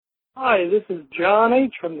Hi, this is John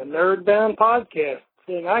H. from the Nerdbound Podcast,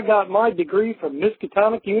 saying I got my degree from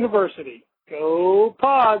Miskatonic University. Go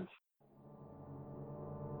Pods!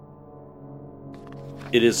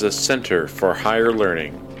 It is a center for higher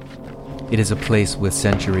learning. It is a place with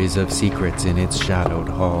centuries of secrets in its shadowed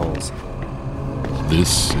halls.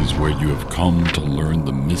 This is where you have come to learn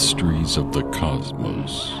the mysteries of the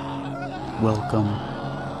cosmos. Welcome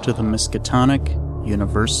to the Miskatonic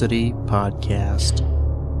University Podcast.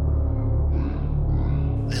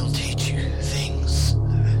 They'll teach you things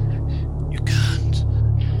you can't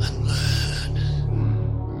unlearn.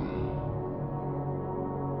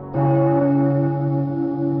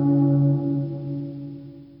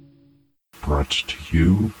 Brought to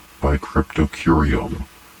you by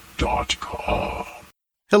CryptoCurium.com.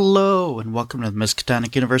 Hello, and welcome to the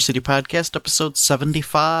Miskatonic University Podcast, episode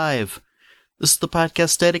 75. This is the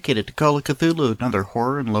podcast dedicated to Call of Cthulhu and other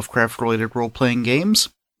horror and Lovecraft-related role-playing games.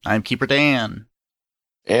 I'm Keeper Dan.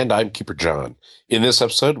 And I'm Keeper John. In this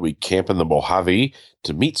episode, we camp in the Mojave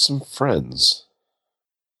to meet some friends.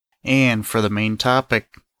 And for the main topic,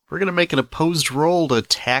 we're going to make an opposed roll to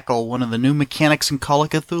tackle one of the new mechanics in Call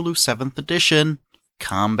of Cthulhu 7th Edition,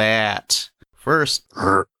 Combat. First...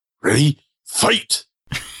 Ready? Fight!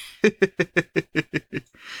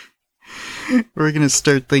 We're going to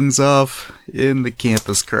start things off in the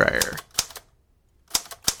Campus Crier.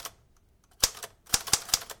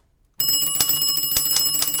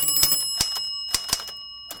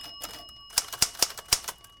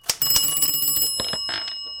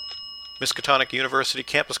 Miskatonic University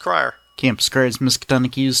Campus Crier. Campus Crier's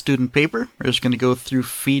Miskatonic U student paper. We're just going to go through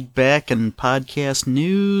feedback and podcast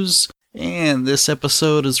news. And this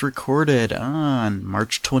episode is recorded on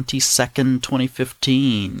March 22nd,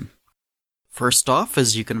 2015. First off,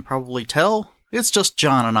 as you can probably tell, it's just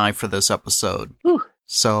John and I for this episode. Whew.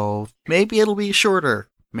 So maybe it'll be shorter.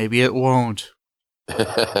 Maybe it won't.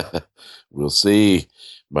 We'll see.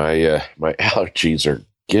 My allergies are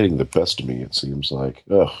getting the best of me, it seems like.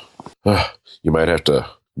 You might have to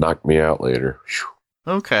knock me out later. Whew.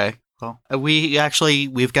 Okay. Well,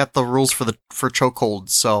 we've got the rules for chokeholds,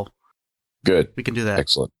 so Good. we can do that.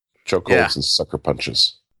 Excellent. Chokeholds Yeah. and sucker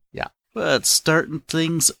punches. Yeah. But starting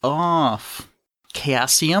things off,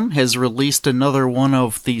 Chaosium has released another one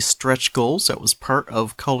of the stretch goals that was part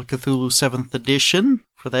of Call of Cthulhu 7th Edition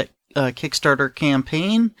for that Kickstarter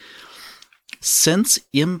campaign. Sense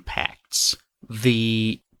Impacts.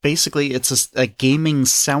 Basically, it's a gaming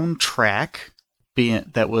soundtrack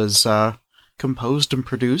that was composed and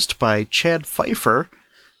produced by Chad Pfeiffer,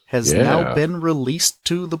 has now been released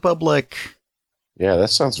to the public. Yeah, that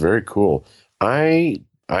sounds very cool. I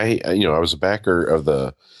was a backer of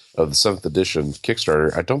the 7th edition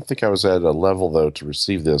Kickstarter. I don't think I was at a level though to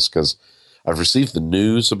receive this because I've received the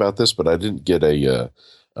news about this, but I didn't get a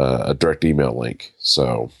direct email link.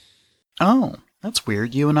 So, oh, that's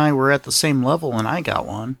weird. You and I were at the same level, and I got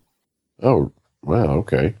one. Oh, wow.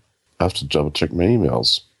 Okay, I have to double check my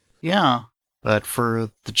emails. Yeah. But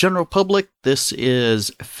for the general public, this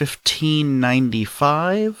is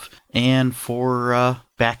 $15.95, and for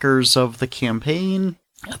backers of the campaign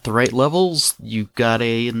at the right levels, you got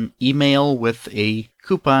an email with a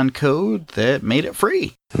coupon code that made it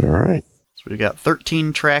free. All right. So we got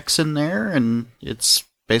 13 tracks in there, and it's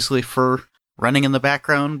basically for running in the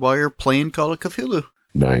background while you're playing Call of Cthulhu.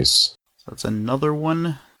 Nice. So that's another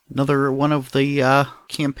one of the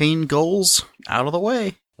campaign goals out of the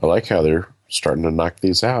way. I like how they're starting to knock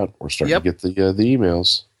these out. We're starting to get the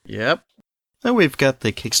emails. Yep. Then we've got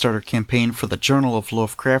the Kickstarter campaign for the Journal of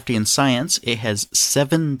Lovecraftian Science. It has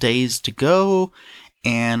 7 days to go,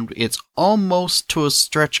 and it's almost to a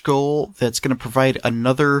stretch goal that's going to provide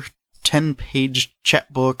another 10-page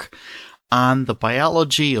chapbook on the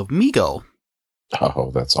biology of Migo.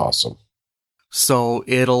 Oh, that's awesome. So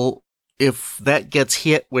if that gets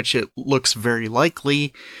hit, which it looks very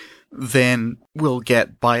likely, then we'll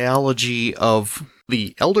get biology of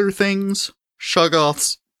the Elder Things,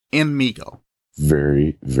 Shoggoths, and Migo.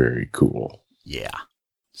 Very, very cool. Yeah.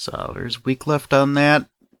 So there's a week left on that.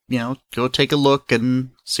 Go take a look and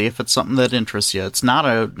see if it's something that interests you. It's not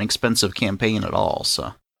an expensive campaign at all,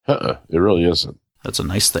 so. It really isn't. That's a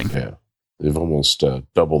nice thing. Yeah. They've almost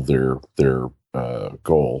doubled their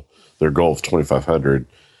goal. Their goal of 2,500.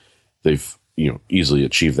 They've easily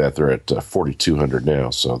achieved that. They're at 4,200 now,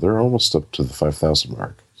 so they're almost up to the 5,000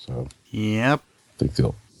 mark. So yep, I think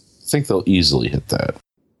they'll easily hit that.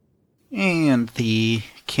 And the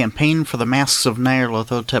campaign for the Masks of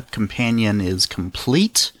Nyarlathotep Companion is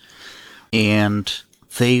complete, and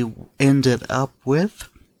they ended up with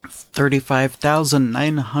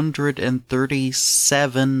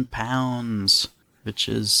 £35,937. which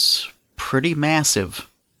is pretty massive.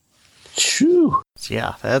 Shoo. So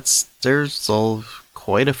yeah, there's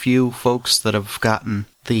quite a few folks that have gotten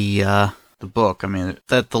the book. I mean,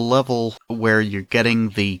 at the level where you're getting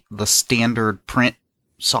the standard print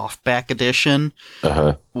softback edition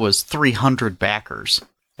was 300 backers,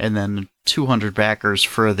 and then 200 backers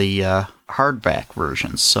for the hardback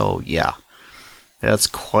version. So yeah, that's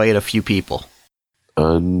quite a few people.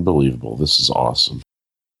 Unbelievable. This is awesome.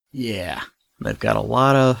 Yeah. They've got a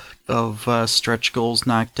lot of stretch goals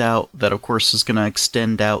knocked out. That, of course, is going to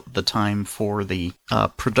extend out the time for the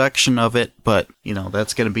production of it. But,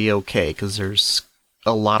 that's going to be okay because there's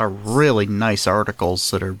a lot of really nice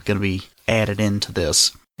articles that are going to be added into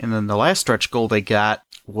this. And then the last stretch goal they got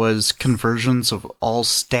was conversions of all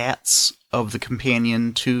stats of the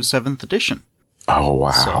companion to 7th edition. Oh,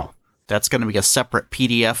 wow. So that's going to be a separate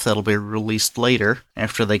PDF that'll be released later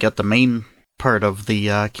after they get the main part of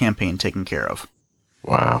the campaign taken care of.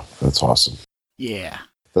 Wow, that's awesome. Yeah.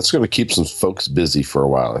 That's going to keep some folks busy for a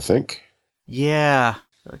while, I think. Yeah.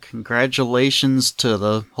 Congratulations to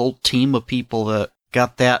the whole team of people that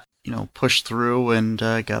got that, pushed through and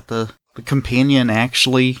got the companion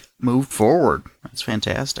actually moved forward. That's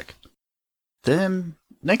fantastic. Then,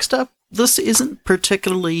 next up, this isn't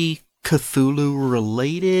particularly Cthulhu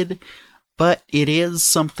related, but it is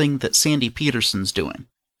something that Sandy Peterson's doing.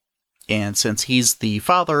 And since he's the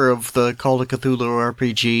father of the Call of Cthulhu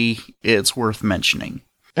RPG, it's worth mentioning.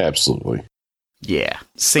 Absolutely. Yeah.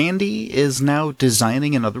 Sandy is now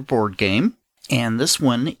designing another board game, and this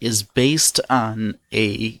one is based on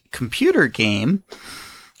a computer game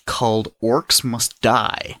called Orcs Must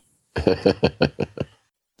Die.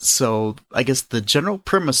 So, I guess the general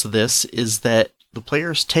premise of this is that the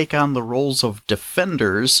players take on the roles of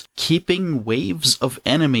defenders, keeping waves of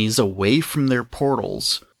enemies away from their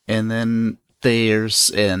portals. And then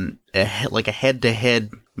there's a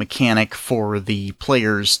head-to-head mechanic for the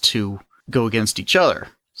players to go against each other.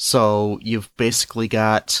 So you've basically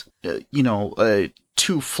got,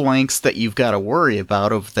 two flanks that you've got to worry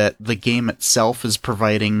about of that the game itself is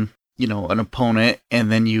providing, an opponent.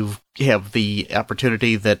 And then you have the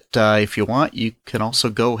opportunity that if you want, you can also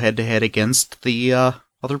go head-to-head against the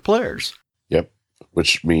other players. Yep.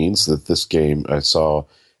 Which means that this game, I saw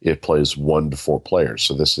it plays 1 to 4 players.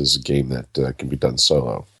 So this is a game that can be done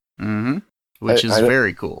solo. Mm-hmm. Which is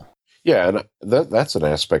very cool. Yeah, and that's an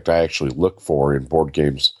aspect I actually look for in board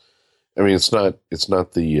games. I mean, it's not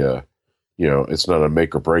the it's not a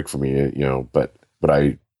make or break for me, but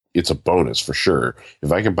it's a bonus for sure.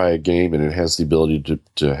 If I can buy a game and it has the ability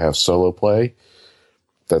to have solo play,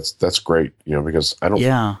 that's great, because I don't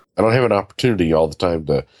have an opportunity all the time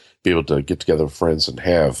to be able to get together with friends and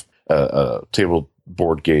have a table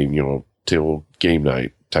board game, table game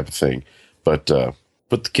night type of thing. But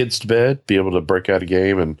put the kids to bed, be able to break out a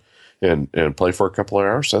game and play for a couple of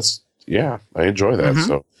hours. I enjoy that. Mm-hmm.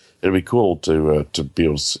 So it'd be cool to be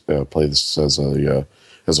able to play this as a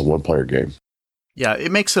 1-player game. Yeah,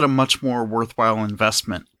 it makes it a much more worthwhile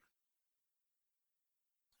investment.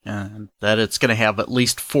 And that it's going to have at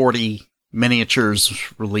least 40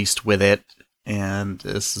 miniatures released with it. And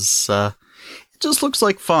this is, it just looks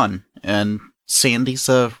like fun. And Sandy's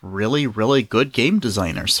a really, really good game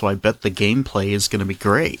designer, so I bet the gameplay is going to be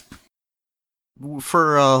great.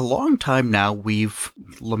 For a long time now, we've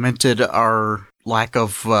lamented our lack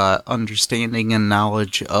of understanding and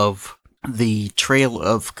knowledge of the Trail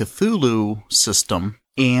of Cthulhu system,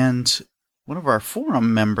 and one of our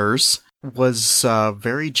forum members was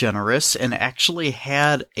very generous and actually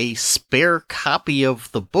had a spare copy of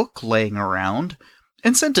the book laying around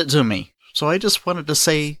and sent it to me. So I just wanted to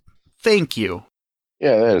say thank you.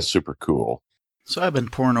 Yeah, that is super cool. So I've been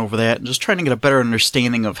poring over that and just trying to get a better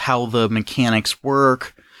understanding of how the mechanics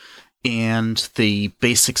work and the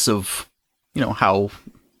basics of, how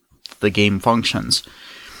the game functions.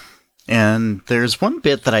 And there's one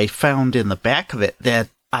bit that I found in the back of it that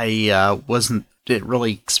I wasn't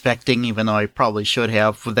really expecting, even though I probably should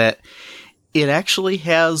have, that it actually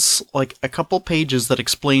has like a couple pages that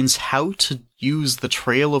explains how to use the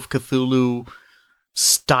Trail of Cthulhu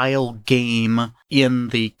style game in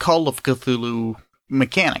the Call of Cthulhu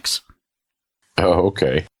mechanics. Oh,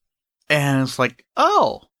 okay. And it's like,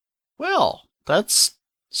 oh, well, that's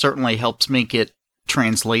certainly helps make it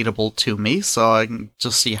translatable to me, so I can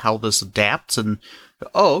just see how this adapts and,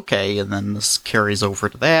 oh, okay, and then this carries over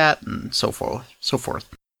to that, and so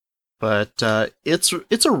forth. But it's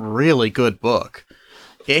a really good book.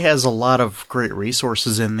 It has a lot of great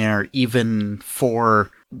resources in there, even for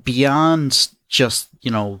beyond just,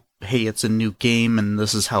 hey, it's a new game and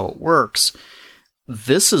this is how it works.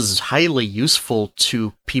 this is highly useful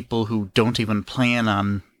to people who don't even plan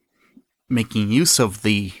on making use of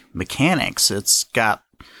the mechanics. It's got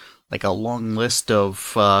like a long list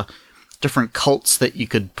of different cults that you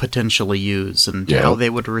could potentially use and how they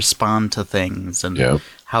would respond to things and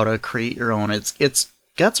how to create your own. It's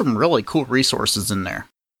got some really cool resources in there.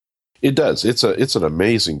 It does. It's an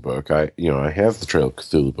amazing book. I have the Trail of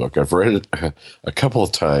Cthulhu book. I've read it a couple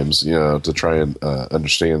of times, to try and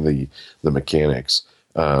understand the mechanics.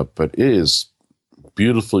 But it is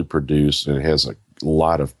beautifully produced, and it has a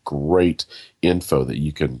lot of great info that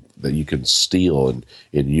you can steal and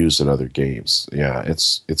use in other games. Yeah,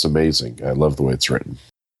 it's amazing. I love the way it's written.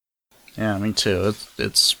 Yeah, me too.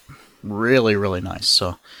 It's really, really nice.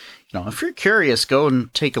 So, if you're curious, go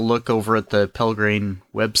and take a look over at the Pelgrane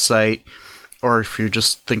website, or if you're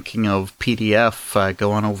just thinking of PDF,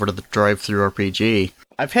 go on over to the Drive-Thru RPG.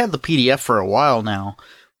 I've had the PDF for a while now.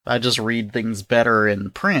 I just read things better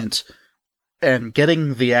in print, and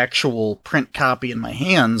getting the actual print copy in my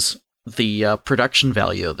hands, the production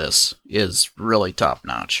value of this is really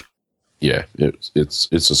top-notch. Yeah, it's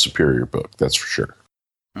a superior book, that's for sure.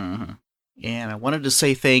 Mm-hmm. And I wanted to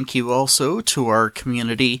say thank you also to our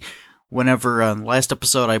community. Whenever on the last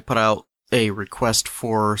episode I put out a request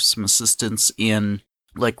for some assistance in,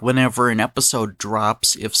 like, whenever an episode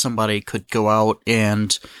drops, if somebody could go out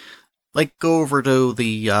and, like, go over to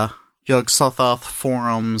the Yog-Sothoth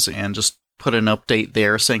forums and just put an update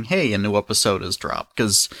there saying, hey, a new episode has dropped.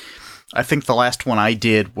 Because I think the last one I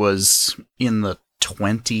did was in the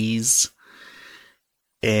 20s,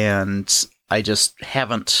 and I just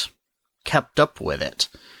haven't kept up with it.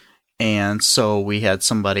 And so we had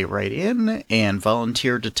somebody write in and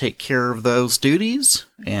volunteer to take care of those duties.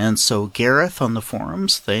 And so Gareth on the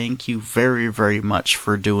forums, thank you very, very much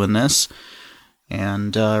for doing this.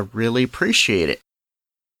 And really appreciate it.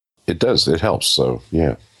 It does. It helps. So,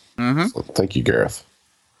 yeah. Mm-hmm. So thank you, Gareth.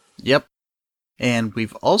 Yep. And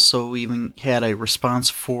we've also even had a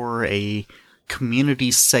response for a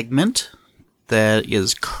community segment that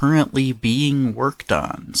is currently being worked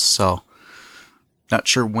on. So, not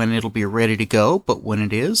sure when it'll be ready to go, but when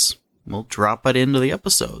it is, we'll drop it into the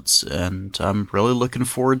episodes. And I'm really looking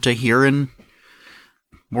forward to hearing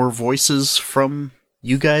more voices from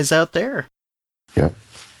you guys out there. Yep.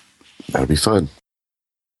 That'll be fun.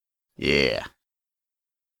 Yeah.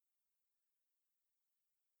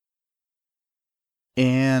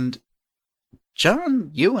 And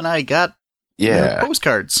John, you and I got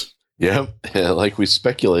postcards. Yep. Like we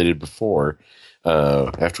speculated before,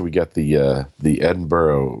 after we got the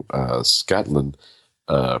Edinburgh, Scotland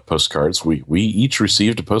postcards, we each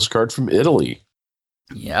received a postcard from Italy.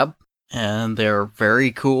 Yep. And they're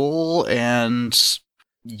very cool, and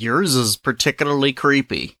yours is particularly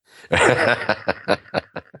creepy.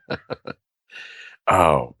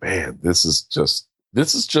 Oh man, this is just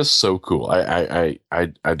so cool. I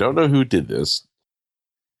don't know who did this,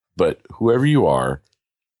 but whoever you are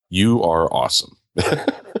awesome.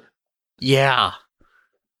 Yeah.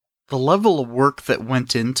 The level of work that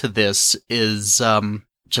went into this is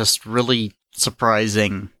just really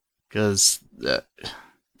surprising, because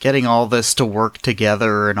getting all this to work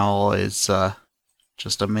together and all is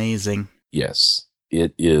just amazing. Yes,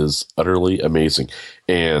 it is utterly amazing.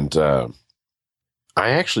 And I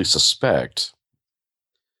actually suspect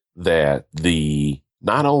that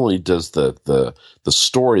not only does the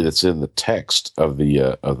story that's in the text of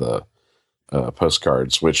the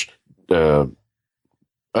postcards, which I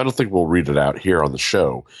don't think we'll read it out here on the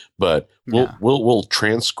show, but we'll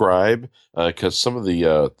transcribe, because some of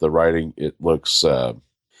the writing, it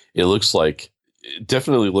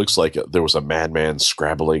definitely looks like there was a madman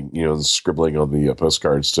scribbling on the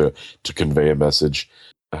postcards to convey a message.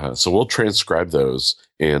 So we'll transcribe those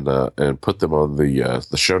and put them on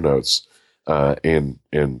the show notes. And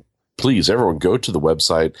please, everyone, go to the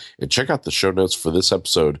website and check out the show notes for this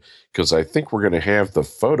episode, because I think we're going to have the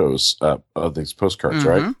photos of these postcards,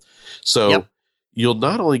 right? So you'll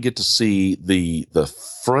not only get to see the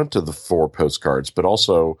front of the 4 postcards, but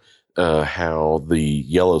also how the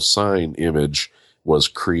yellow sign image was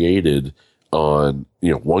created on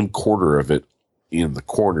 1/4 of it in the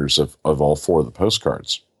corners of all 4 of the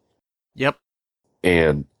postcards. Yep.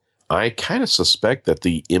 And I kind of suspect that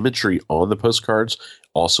the imagery on the postcards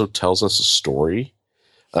also tells us a story.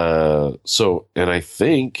 And I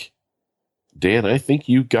think, Dan,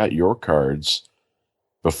 you got your cards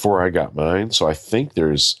before I got mine. So I think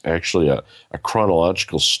there's actually a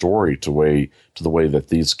chronological story to the way that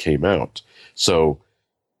these came out. So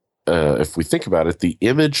if we think about it, the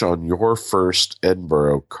image on your first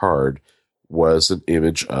Edinburgh card was an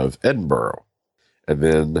image of Edinburgh. And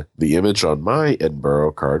then the image on my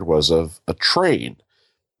Edinburgh card was of a train,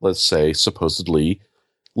 let's say, supposedly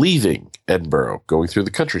leaving Edinburgh, going through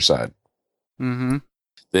the countryside. Mm-hmm.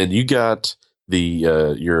 Then you got the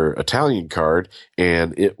your Italian card,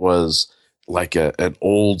 and it was like an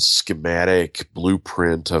old schematic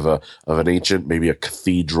blueprint of an ancient, maybe a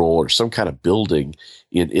cathedral or some kind of building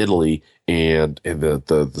in Italy, and the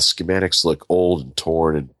schematics look old and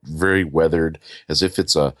torn and very weathered, as if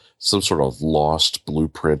it's some sort of lost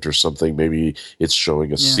blueprint or something. Maybe it's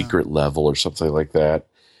showing a secret level or something like that.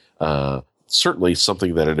 Certainly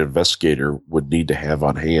something that an investigator would need to have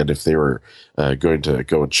on hand if they were going to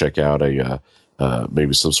go and check out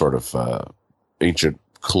maybe some sort of ancient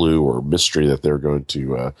clue or mystery that they're going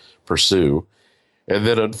to pursue. And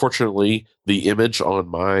then, unfortunately, the image on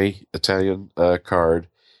my Italian card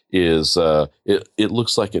is it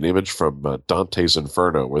looks like an image from Dante's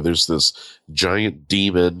Inferno, where there's this giant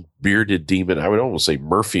demon, bearded demon. I would almost say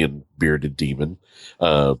Murphian bearded demon,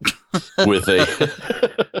 with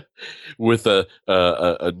a with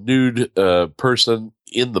a nude person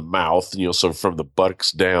in the mouth. So from the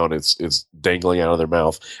buttocks down, it's dangling out of their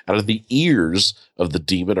mouth. Out of the ears of the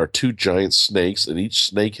demon are two giant snakes, and each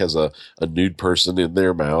snake has a nude person in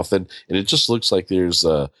their mouth, and it just looks like there's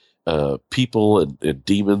people and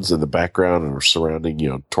demons in the background and are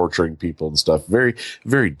surrounding, torturing people and stuff. Very,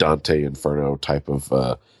 very Dante Inferno type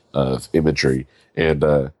of imagery. And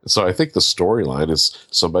so I think the storyline is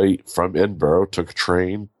somebody from Edinburgh took a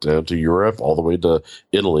train down to Europe, all the way to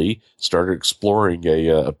Italy, started exploring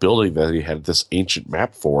a building that he had this ancient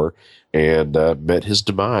map for, and met his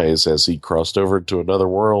demise as he crossed over into another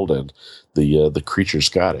world, and the creatures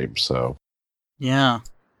got him. So, yeah,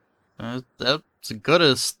 that's as good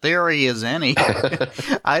a theory as any.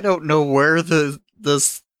 I don't know where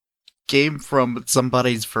this came from, but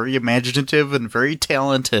somebody's very imaginative and very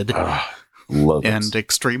talented. Love it. And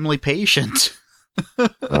extremely patient.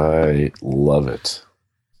 I love it.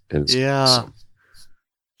 It's awesome.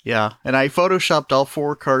 Yeah, and I photoshopped all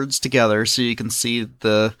 4 cards together so you can see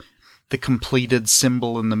the completed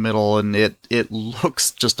symbol in the middle, and it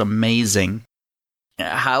looks just amazing.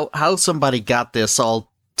 How somebody got this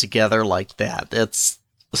all together like that. It's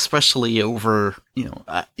especially over,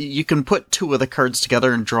 you can put 2 of the cards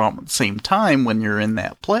together and draw them at the same time when you're in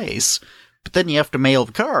that place, but then you have to mail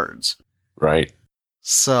the cards. Right.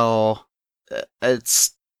 So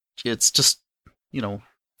it's just,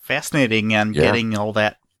 fascinating and getting all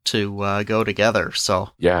that to go together. So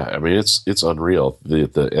yeah, I mean, it's unreal.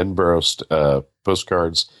 The Edinburgh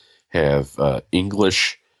postcards have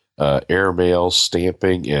English airmail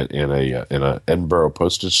stamping and a Edinburgh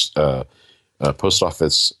postage post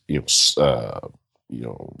office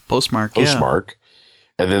postmark.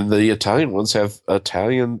 And then the Italian ones have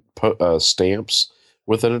Italian stamps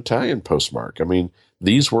with an Italian postmark. I mean,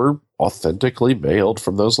 these were authentically mailed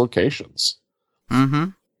from those locations. Mm-hmm.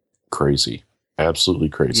 Crazy. Absolutely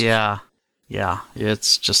crazy. Yeah.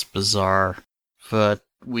 It's just bizarre, but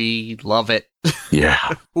we love it.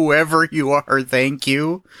 Yeah. Whoever you are, thank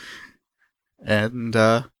you. And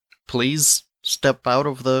please step out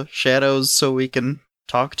of the shadows so we can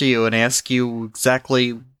talk to you and ask you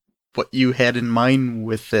exactly what you had in mind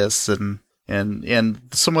with this, and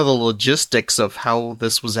some of the logistics of how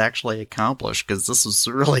this was actually accomplished, because this is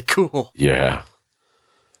really cool. Yeah.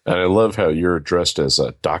 And I love how you're addressed as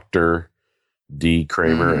Dr. D.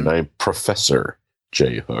 Kramer, and I'm Professor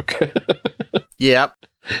J. Hook. Yep.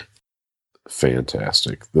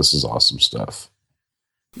 Fantastic. This is awesome stuff.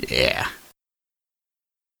 Yeah.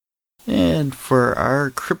 And for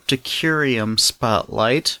our Cryptocurium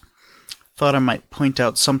spotlight, thought I might point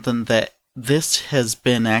out something that this has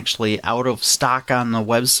been actually out of stock on the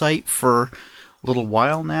website for a little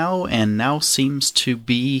while now, and now seems to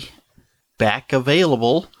be back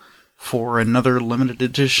available for another limited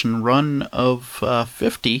edition run of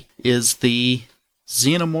 50, is the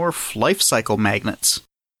Xenomorph Life Cycle Magnets.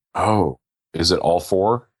 Oh, is it all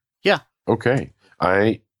 4? Yeah. Okay.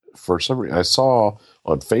 For some reason, I saw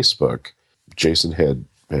on Facebook, Jason had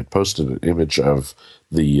posted an image of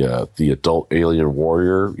the adult alien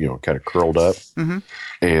warrior, kind of curled up,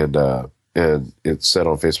 and it said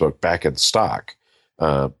on Facebook, back in stock.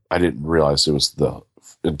 I didn't realize it was the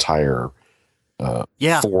entire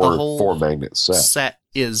four magnet set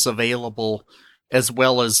is available, as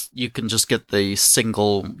well as you can just get the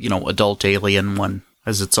single, adult alien one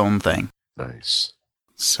as its own thing. Nice.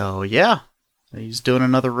 So yeah, he's doing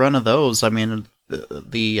another run of those. I mean,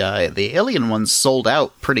 the alien ones sold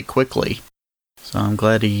out pretty quickly, so I'm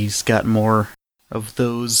glad he's got more of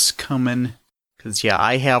those coming. Because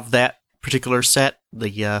I have that particular set, the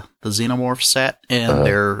Xenomorph set, and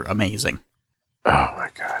they're amazing. Oh my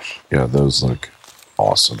gosh. Yeah, those look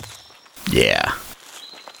awesome. Yeah.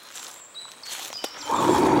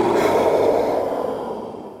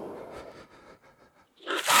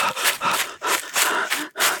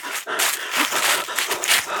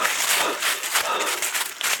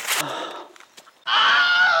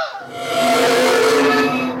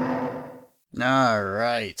 All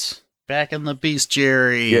right. Back in the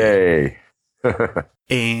bestiary. Yay.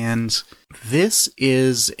 And this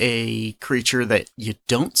is a creature that you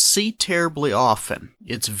don't see terribly often.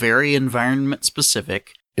 It's very environment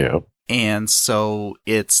specific. Yeah. And so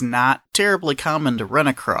it's not terribly common to run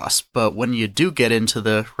across. But when you do get into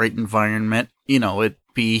the right environment, it'd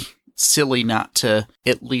be silly not to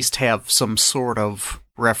at least have some sort of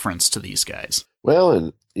reference to these guys. Well,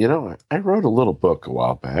 and, I wrote a little book a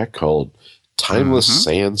while back called Timeless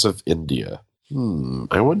Sands of India.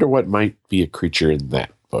 I wonder what might be a creature in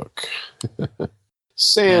that book.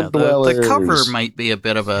 Sand dwellers. The cover might be a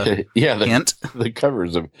bit of a hint. The cover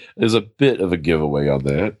is a bit of a giveaway on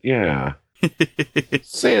that. Yeah.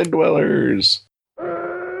 Sand dwellers.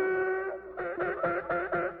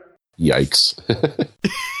 Yikes.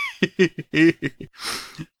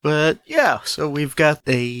 But yeah, so we've got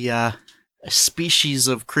a species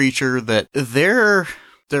of creature that they're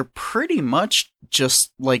pretty much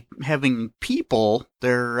just like having people.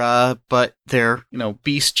 But they're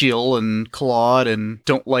bestial and clawed and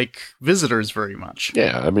don't like visitors very much.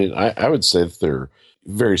 Yeah, I mean, I would say that they're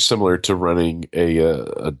very similar to running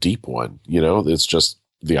a deep one. It's just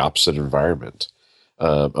the opposite environment.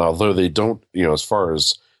 Although they don't, as far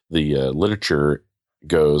as the literature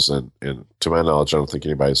goes, and to my knowledge, I don't think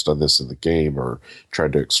anybody's done this in the game or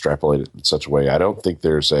tried to extrapolate it in such a way. I don't think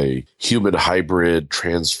there's a human hybrid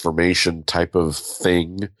transformation type of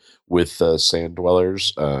thing with sand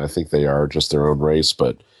dwellers. I think they are just their own race,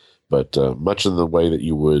 but much in the way that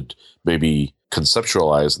you would maybe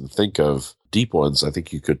conceptualize and think of deep ones, I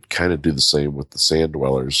think you could kind of do the same with the sand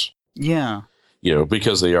dwellers. Yeah.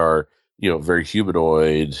 Because they are, very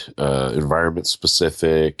humanoid, environment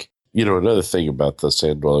specific. Another thing about the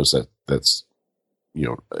sand dwellers that's,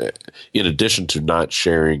 in addition to not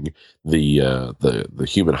sharing the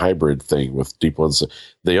human hybrid thing with deep ones,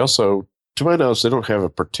 they also, to my knowledge, they don't have a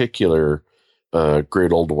particular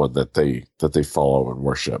great old one that they follow and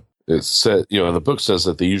worship. It said, the book says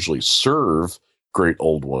that they usually serve great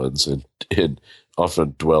old ones and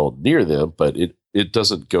often dwell near them, but it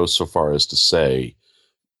doesn't go so far as to say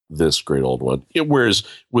this great old one. Whereas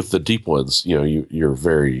with the deep ones, you're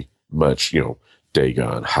very much,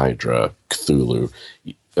 Dagon, Hydra, Cthulhu.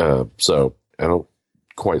 So I don't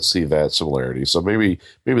quite see that similarity. So maybe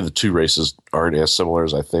the two races aren't as similar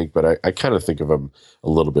as I think, but I kind of think of them a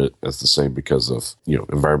little bit as the same because of,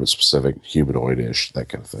 environment specific, humanoid-ish, that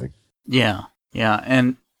kind of thing. Yeah. Yeah.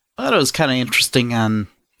 And I thought it was kind of interesting on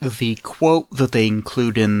the quote that they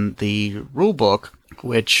include in the rulebook,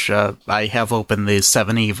 which I have open the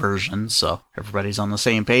 7e version, so everybody's on the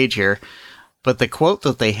same page here. But the quote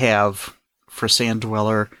that they have for Sand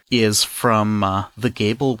Dweller is from The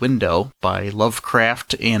Gable Window by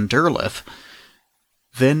Lovecraft and Derleth.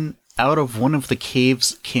 Then out of one of the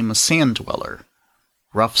caves came a sand dweller,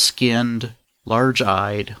 rough-skinned,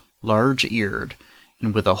 large-eyed, large-eared,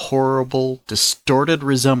 and with a horrible, distorted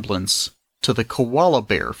resemblance to the koala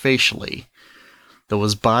bear facially, though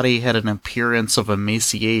his body had an appearance of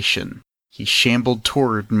emaciation. He shambled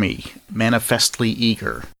toward me, manifestly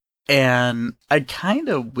eager. And I kind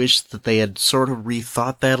of wish that they had sort of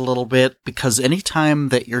rethought that a little bit, because anytime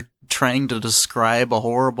that you're trying to describe a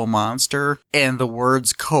horrible monster and the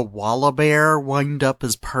words koala bear wind up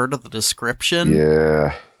as part of the description.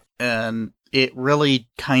 Yeah. And it really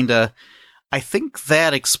kind of, I think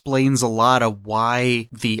that explains a lot of why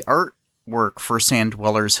the artwork for Sand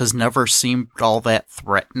Dwellers has never seemed all that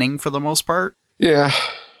threatening for the most part. Yeah.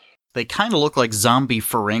 They kind of look like zombie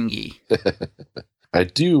Ferengi. I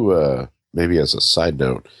do, maybe as a side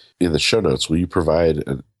note, in the show notes, will you provide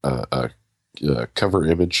a cover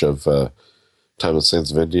image of Timeless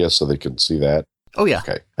Sands of India so they can see that? Oh, yeah.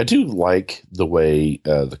 Okay. I do like the way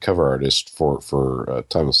the cover artist for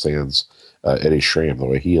Timeless Sands, Eddie Schramm, the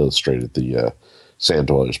way he illustrated the sand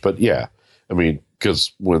dwellers. But yeah, I mean,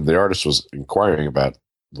 because when the artist was inquiring about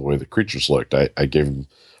the way the creatures looked, I gave him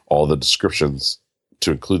all the descriptions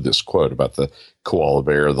to include this quote about the koala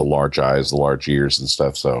bear, the large eyes, the large ears and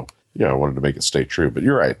stuff. So, I wanted to make it stay true, but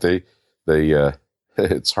you're right. They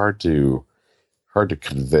it's hard to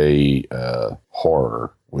convey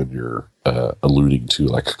horror when you're alluding to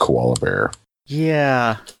like a koala bear.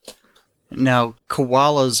 Yeah. Now,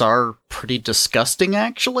 koalas are pretty disgusting,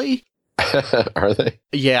 actually. Are they?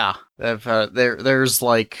 Yeah.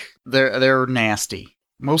 They're nasty.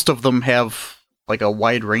 Most of them have like a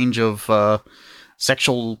wide range of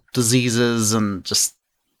sexual diseases and just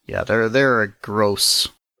they're a gross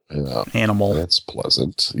animal. That's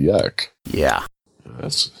pleasant. Yuck. Yeah.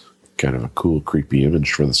 That's kind of a cool, creepy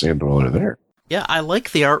image for the Sand Dweller there. Yeah, I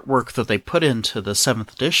like the artwork that they put into the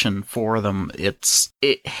 7th edition for them. It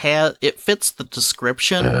fits the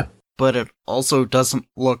description, but it also doesn't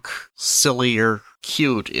look silly or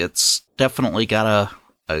cute. It's definitely got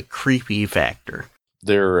a creepy factor.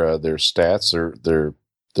 Their stats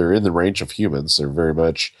they're in the range of humans. They're very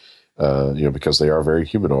much because they are very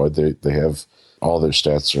humanoid. They have all their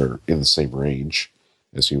stats are in the same range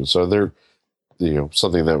as humans. So they're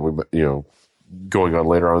something that we going on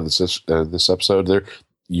later on in this episode, there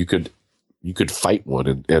you could fight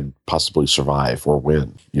one and possibly survive or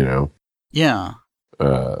win. Yeah.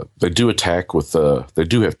 They do attack with they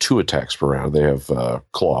do have 2 attacks per round. They have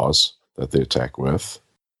claws that they attack with,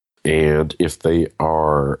 and if they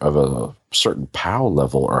are of a certain POW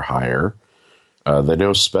level or higher, they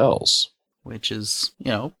know spells, which is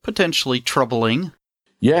potentially troubling.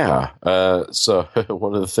 Yeah. So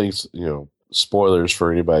one of the things, spoilers for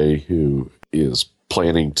anybody who is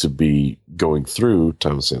planning to be going through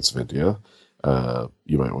Time of Sands of India,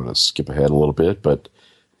 you might want to skip ahead a little bit, but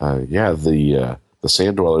the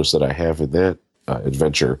Sand Dwellers that I have in that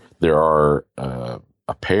adventure, there are a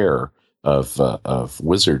pair of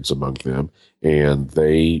wizards among them, and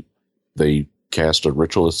they cast a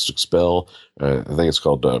ritualistic spell. I think it's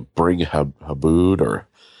called Bring Habud,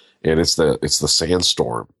 and it's the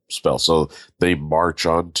Sandstorm spell. So they march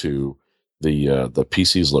onto the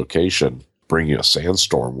PC's location, bringing a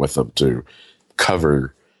sandstorm with them to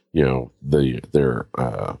cover, their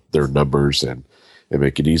numbers and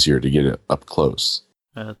make it easier to get it up close.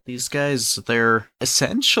 These guys, they're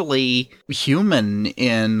essentially human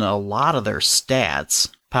in a lot of their stats.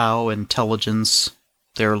 POW, intelligence.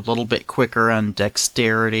 They're a little bit quicker on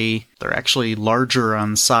dexterity. They're actually larger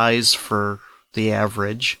on size for the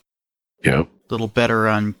average. Yeah. A little better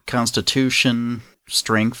on constitution.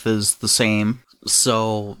 Strength is the same.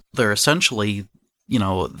 So they're essentially,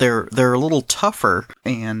 they're a little tougher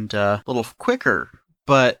and a little quicker,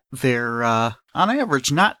 but they're on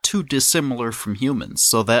average not too dissimilar from humans.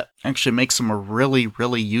 So that actually makes them a really,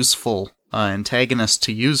 really useful antagonist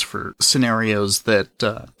to use for scenarios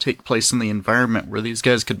that take place in the environment where these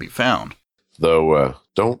guys could be found. Though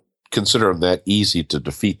don't consider them that easy to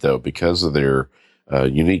defeat, though, because of their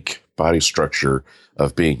unique body structure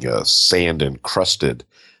of being sand encrusted.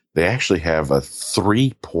 They actually have a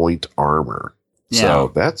 3-point armor. Yeah.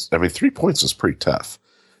 So 3 points is pretty tough.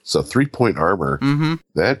 So 3-point armor,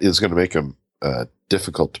 that is going to make them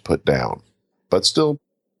difficult to put down, but still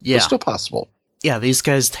possible. Yeah, these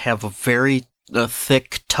guys have a very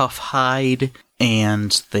thick, tough hide,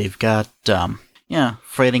 and they've got,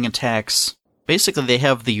 fighting attacks. Basically, they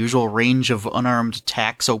have the usual range of unarmed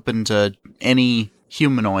attacks open to any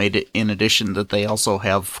humanoid, in addition that they also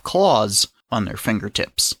have claws on their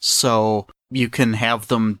fingertips. So you can have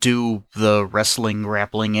them do the wrestling,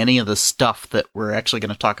 grappling, any of the stuff that we're actually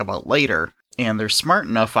going to talk about later. And they're smart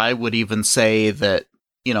enough, I would even say, that,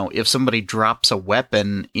 if somebody drops a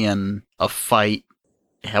weapon in a fight,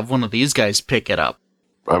 have one of these guys pick it up.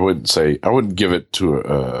 I wouldn't give it to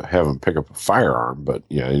have them pick up a firearm, but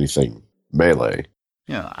anything melee.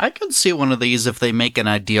 Yeah, I could see one of these if they make an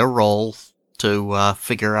idea roll to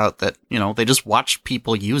figure out that, they just watch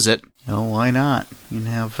people use it. Why not? You can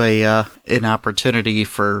have an opportunity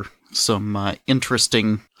for some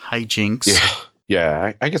interesting hijinks.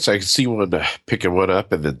 Yeah. I guess I could see one picking one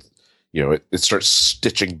up and then, it starts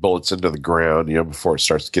stitching bullets into the ground, before it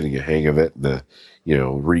starts getting a hang of it and the,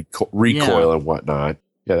 recoil and whatnot.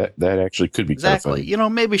 Yeah, that actually could be kind of funny.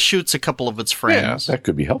 Maybe shoots a couple of its friends. Yeah, that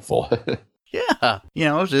could be helpful. Yeah,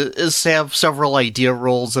 just have several idea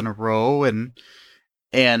rolls in a row, and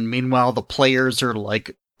meanwhile the players are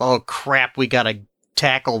like, oh crap, we gotta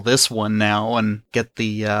tackle this one now and get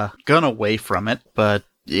the gun away from it. But,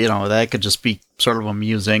 that could just be sort of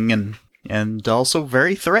amusing and also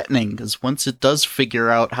very threatening, because once it does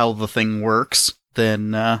figure out how the thing works,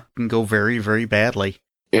 then it can go very, very badly.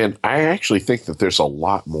 And I actually think that there's a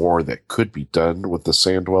lot more that could be done with the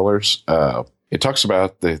Sand Dwellers. It talks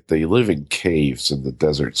about that they live in caves in the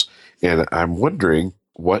deserts, and I'm wondering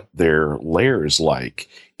what their lair is like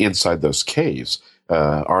inside those caves.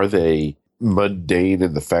 Are they mundane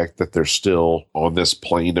in the fact that they're still on this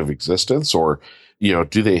plane of existence, or,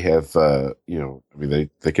 do they have,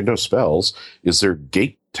 they can know spells? Is there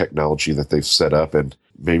gate technology that they've set up, and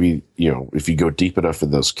maybe, if you go deep enough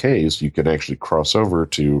in those caves, you can actually cross over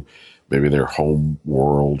to maybe their home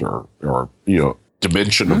world or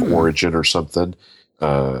dimension of origin or something,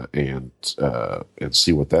 and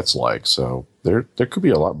see what that's like. So there could be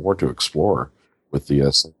a lot more to explore with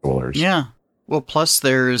the Sand Dwellers. Yeah. Well, plus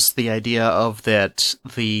there's the idea of that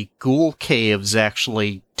the ghoul caves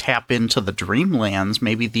actually tap into the Dreamlands.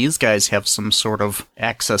 Maybe these guys have some sort of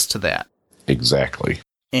access to that. Exactly.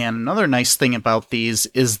 And another nice thing about these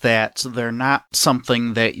is that they're not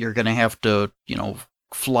something that you're going to have to,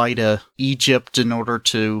 fly to Egypt in order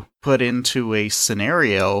to put into a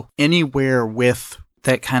scenario. Anywhere with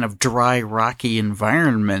that kind of dry, rocky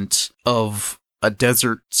environment of a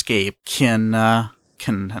desert scape can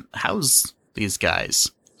house these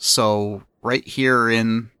guys. So right here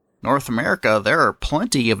in North America, there are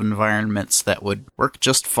plenty of environments that would work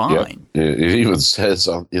just fine. Yeah. It even says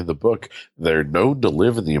in the book, they're known to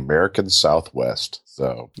live in the American Southwest.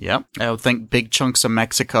 So, yep. I would think big chunks of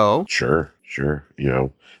Mexico. Sure.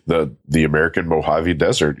 The American Mojave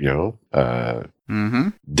Desert,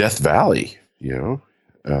 Death Valley,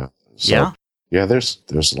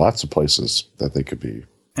 there's lots of places that they could be.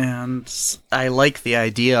 And I like the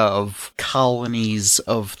idea of colonies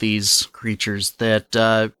of these creatures that,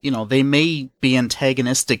 they may be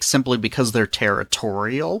antagonistic simply because they're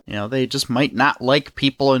territorial. They just might not like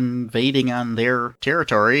people invading on their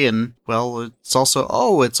territory. And, well, it's also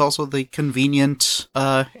the convenient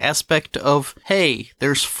aspect of, hey,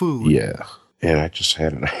 there's food. Yeah. And I just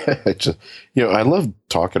had it. I love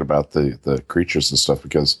talking about the creatures and stuff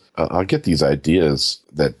because I'll get these ideas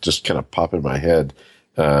that just kind of pop in my head.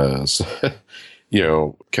 Kind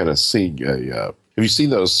of seeing have you seen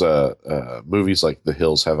those movies like The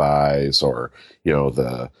Hills Have Eyes or,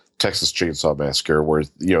 the Texas Chainsaw Massacre where,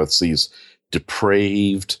 it's these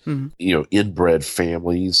depraved, inbred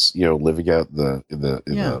families, living out in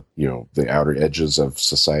the outer edges of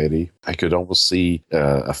society. I could almost see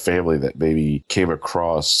a family that maybe came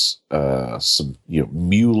across some,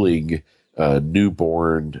 mewling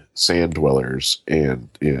newborn sand dwellers, and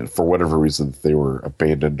for whatever reason they were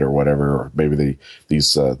abandoned or whatever, or maybe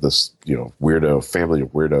this weirdo family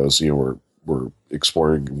of weirdos were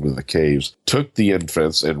exploring with the caves, took the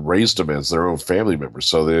infants and raised them as their own family members.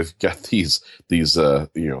 So they've got these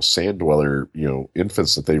sand dweller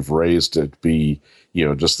infants that they've raised to be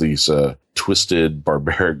just these twisted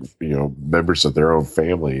barbaric members of their own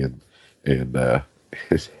family, and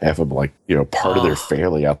have them part of their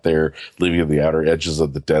family out there living in the outer edges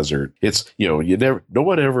of the desert. It's no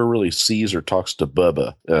one ever really sees or talks to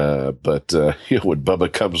Bubba, but when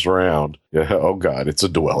Bubba comes around, oh god, it's a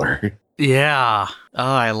dweller. Yeah.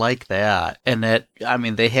 Oh, I like that. And that,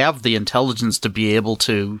 they have the intelligence to be able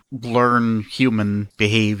to learn human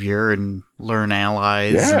behavior and learn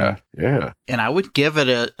allies. Yeah. And I would give it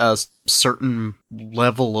a certain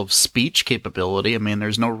level of speech capability.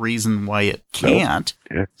 There's no reason why it can't.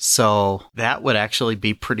 Nope. Yeah. So that would actually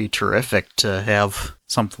be pretty terrific to have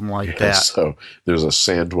something like that. So there's a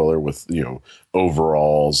sand dweller with,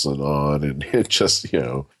 overalls and on, and it just,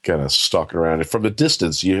 kind of stalking around. And from a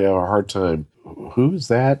distance, you have a hard time. Who's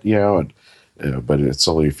that? But it's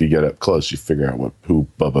only if you get up close, you figure out who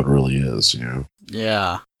Bubba really is,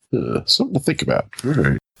 Yeah. Something to think about. All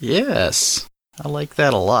right. Yes. I like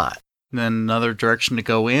that a lot. And then another direction to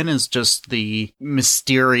go in is just the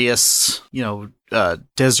mysterious,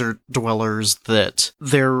 desert dwellers that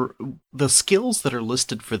the skills that are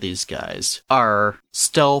listed for these guys are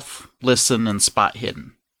stealth, listen, and spot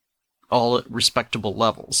hidden, all at respectable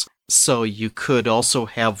levels. So you could also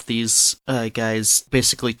have these guys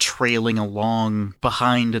basically trailing along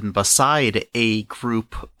behind and beside a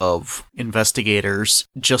group of investigators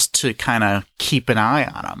just to kind of keep an eye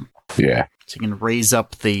on them. Yeah. So you can raise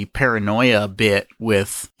up the paranoia a bit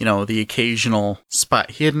with, the occasional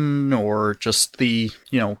spot hidden or just the,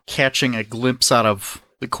 catching a glimpse out of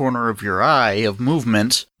the corner of your eye of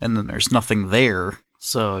movement, and then there's nothing there.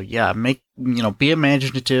 So yeah, be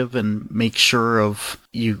imaginative and make sure of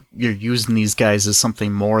you're using these guys as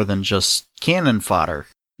something more than just cannon fodder.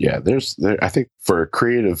 Yeah, I think for a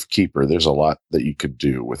creative keeper, there's a lot that you could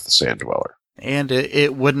do with the Sand Dweller. And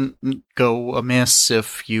it wouldn't go amiss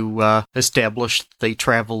if you established they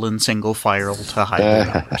travel in single file to hide their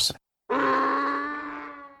numbers.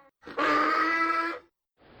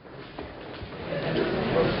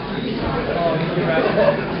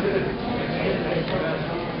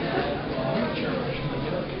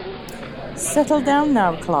 Settle down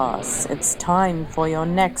now, class. It's time for your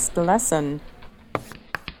next lesson.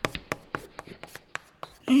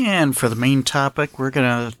 And for the main topic, we're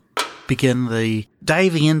going to begin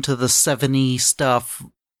diving into the 70 stuff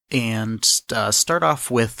and start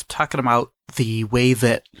off with talking about the way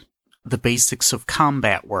that the basics of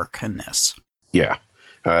combat work in this. Yeah.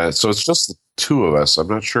 So it's just the two of us. I'm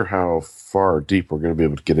not sure how far deep we're going to be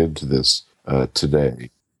able to get into this today.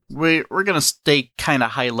 We're going to stay kind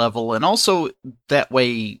of high level, and also that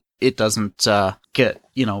way it doesn't get,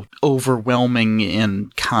 overwhelming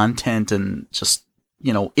in content and just,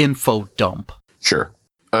 info dump. Sure.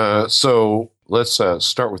 So let's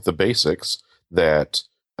start with the basics that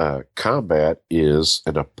combat is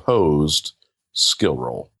an opposed skill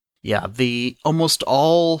roll. Yeah, almost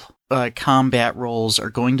all combat rolls are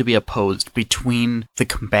going to be opposed between the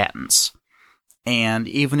combatants. And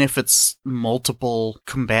even if it's multiple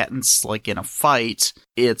combatants, like in a fight,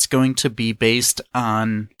 it's going to be based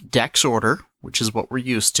on dex order, which is what we're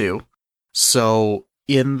used to. So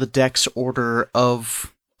in the dex order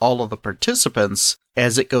of all of the participants,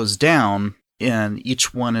 as it goes down, and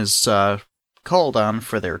each one is called on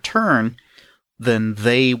for their turn, then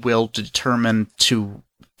they will determine to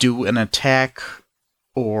do an attack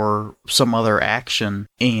or some other action,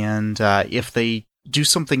 and if they do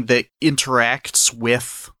something that interacts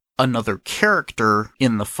with another character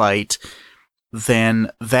in the fight,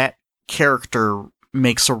 then that character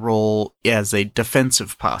makes a roll as a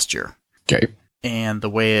defensive posture. Okay. And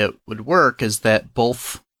the way it would work is that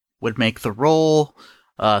both would make the roll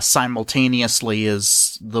simultaneously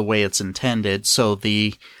is the way it's intended. So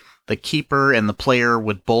the keeper and the player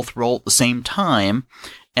would both roll at the same time,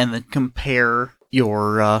 and then compare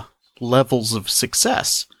your levels of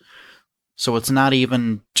success. So it's not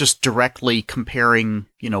even just directly comparing,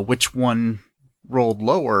 which one rolled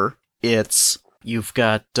lower. It's you've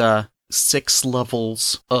got 6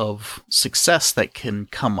 levels of success that can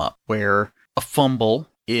come up, where a fumble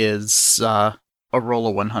is a roll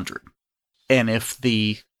of 100. And if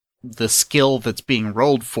the skill that's being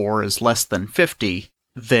rolled for is less than 50,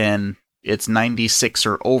 then it's 96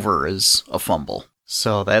 or over is a fumble.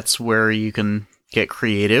 So that's where you can get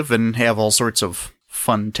creative and have all sorts of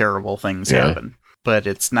fun, terrible things happen. But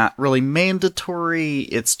it's not really mandatory.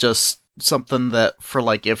 It's just something that, for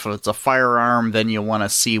like, if it's a firearm, then you want to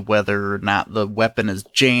see whether or not the weapon is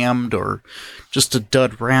jammed or just a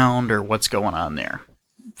dud round or what's going on there.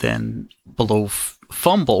 Then below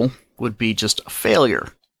fumble would be just a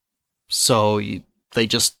failure. So they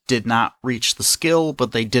just did not reach the skill,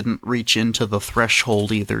 but they didn't reach into the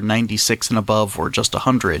threshold, either 96 and above or just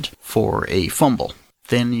 100 for a fumble.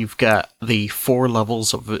 Then you've got the 4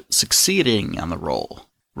 levels of succeeding on the roll.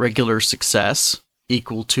 Regular success,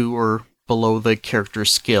 equal to or below the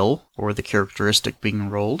character's skill or the characteristic being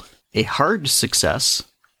rolled. A hard success,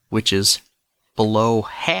 which is below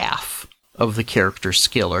half of the character's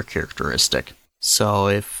skill or characteristic. So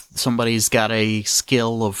if somebody's got a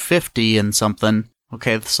skill of 50 and something,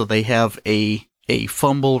 okay, so they have a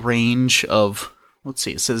fumble range of, let's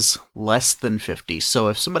see, it says less than 50. So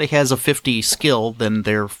if somebody has a 50 skill, then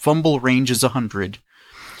their fumble range is 100.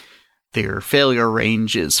 Their failure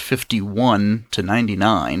range is 51 to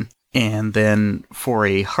 99. And then for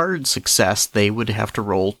a hard success, they would have to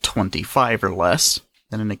roll 25 or less.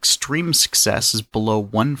 Then an extreme success is below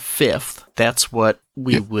 1/5. That's what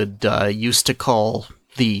we would used to call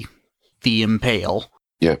the impale.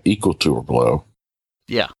 Yeah, equal to or below.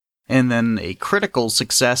 Yeah. And then a critical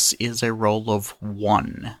success is a roll of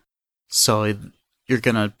 1. So you're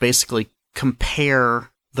going to basically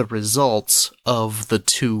compare the results of the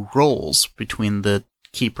 2 rolls between the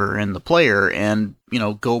keeper and the player and,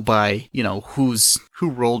 go by, who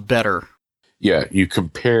rolled better. Yeah, you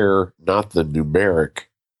compare not the numeric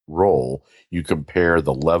roll, you compare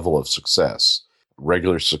the level of success.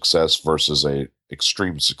 Regular success versus a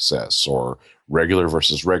extreme success, or regular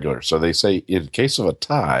versus regular. So they say in case of a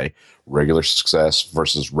tie, regular success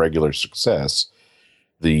versus regular success,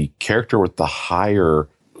 the character with the higher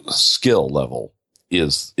skill level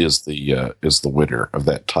is the winner of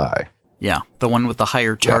that tie. Yeah, the one with the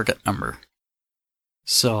higher target number.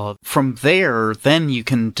 So from there, then you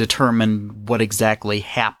can determine what exactly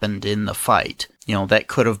happened in the fight. That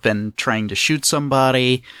could have been trying to shoot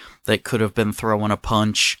somebody, that could have been throwing a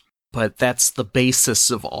punch, but that's the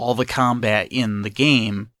basis of all the combat in the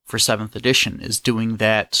game for 7th edition, is doing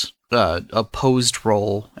that opposed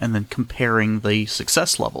roll and then comparing the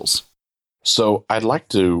success levels. So I'd like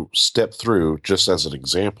to step through, just as an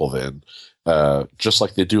example then, just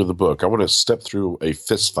like they do in the book. I want to step through a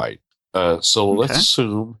fist fight. So let's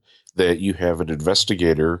assume that you have an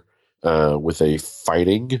investigator with a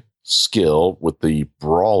fighting skill with the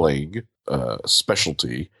brawling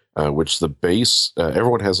specialty, which the base,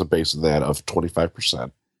 everyone has a base in that of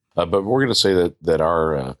 25%. But we're going to say that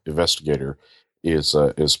our investigator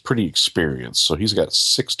is pretty experienced. So he's got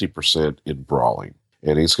 60% in brawling,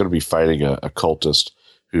 and he's going to be fighting a cultist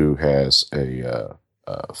who has a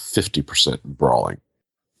 50% in brawling.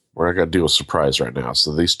 We're not going to deal with surprise right now.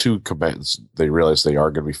 So these two combatants, they realize they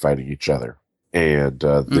are going to be fighting each other, and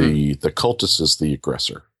the cultist is the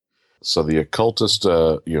aggressor. So the occultist,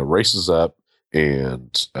 races up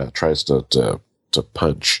and tries to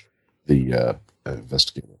punch the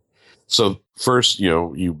investigator. So first,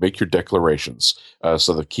 you make your declarations.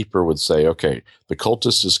 So the keeper would say, okay, the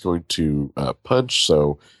cultist is going to punch,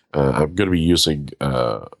 so I'm going to be using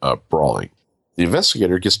brawling. The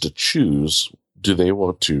investigator gets to choose, do they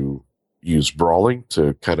want to use brawling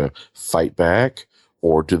to kind of fight back,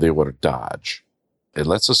 or do they want to dodge? And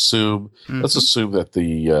let's assume that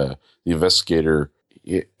the investigator,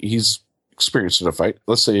 he's experienced in a fight.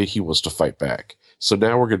 Let's say he wants to fight back. So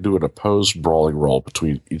now we're going to do an opposed brawling roll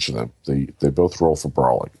between each of them. They both roll for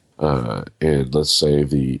brawling. And let's say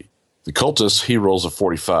the cultist, he rolls a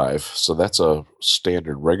 45. So that's a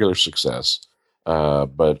standard regular success.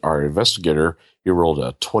 But our investigator, he rolled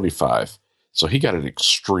a 25. So he got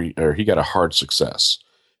he got a hard success.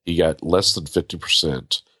 He got less than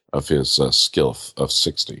 50% of his skill of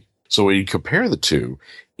 60. So when you compare the two,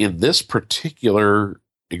 in this particular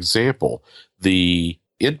example, the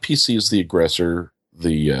NPC is the aggressor,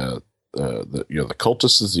 the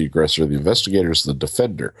cultist is the aggressor, the investigator is the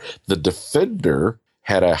defender. The defender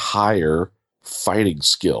had a higher fighting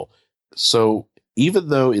skill. So even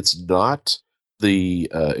though it's not the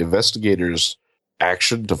investigator's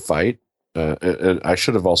action to fight, and I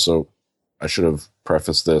should have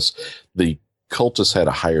prefaced this, the cultist had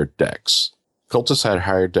a higher dex. Cultist had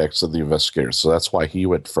higher dex than the investigator, so that's why he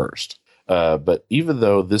went first. But even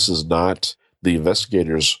though this is not the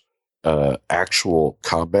investigator's actual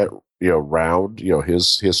combat, round,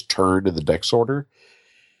 his turn in the dex order,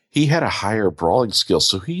 he had a higher brawling skill.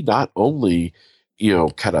 So he not only,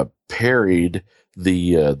 kind of parried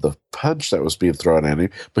the punch that was being thrown at him,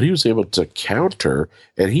 but he was able to counter,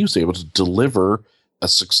 and he was able to deliver a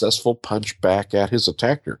successful punch back at his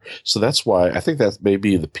attacker. So that's why I think that may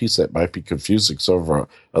be the piece that might be confusing some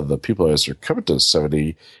of the people as they're coming to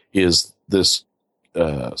 70 is this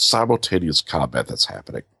simultaneous combat that's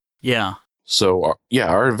happening. Yeah. So,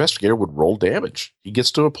 our investigator would roll damage. He gets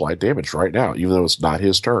to apply damage right now, even though it's not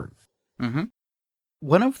his turn. Mm-hmm.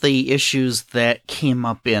 One of the issues that came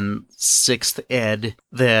up in 6th Ed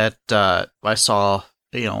that I saw,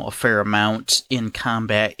 a fair amount in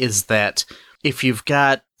combat is that if you've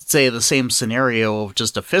got, say, the same scenario of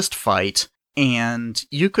just a fist fight, and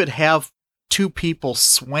you could have two people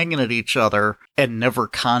swinging at each other and never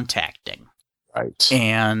contacting. Right.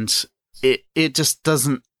 And it just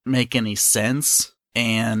doesn't make any sense.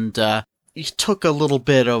 And it took a little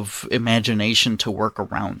bit of imagination to work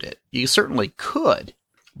around it. You certainly could,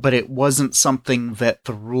 but it wasn't something that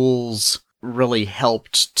the rules really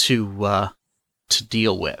helped to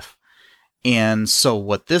deal with. And so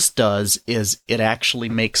what this does is it actually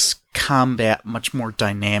makes combat much more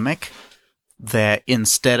dynamic, that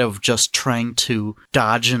instead of just trying to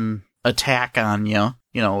dodge and attack on you,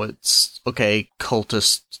 it's, okay,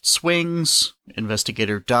 cultist swings,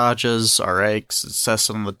 investigator dodges, alright, success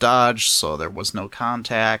on the dodge, so there was no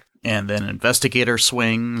contact, and then investigator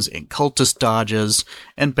swings, and cultist dodges,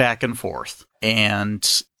 and back and forth.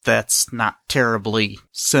 And that's not terribly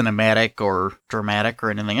cinematic or dramatic or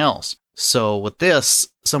anything else. So with this,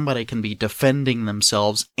 somebody can be defending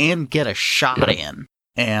themselves and get a shot in.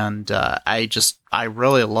 And I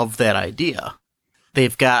really love that idea.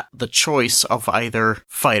 They've got the choice of either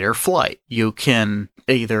fight or flight. You can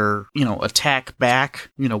either, attack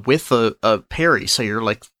back, with a parry. So you're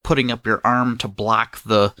like putting up your arm to block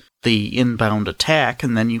the inbound attack,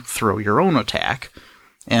 and then you throw your own attack.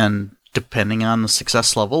 And depending on the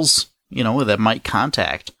success levels, that might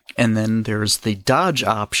contact. And then there's the dodge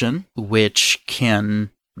option, which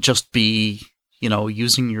can just be,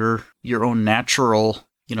 using your own natural,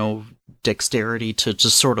 dexterity to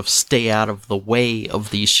just sort of stay out of the way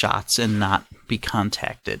of these shots and not be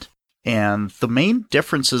contacted. And the main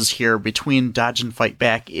differences here between dodge and fight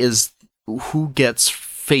back is who gets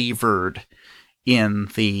favored in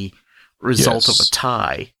the result of a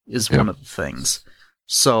tie is one of the things.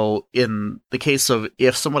 So in the case of,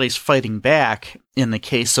 if somebody's fighting back, in the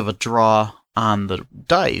case of a draw on the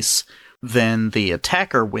dice, then the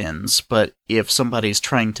attacker wins. But if somebody's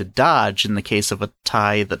trying to dodge, in the case of a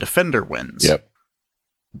tie, the defender wins. Yep.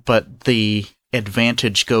 But the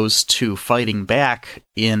advantage goes to fighting back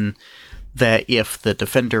in that if the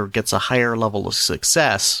defender gets a higher level of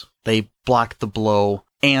success, they block the blow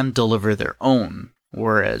and deliver their own.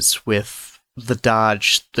 Whereas with the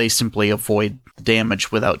dodge, they simply avoid the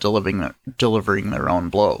damage without delivering their own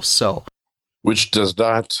blow. So, which does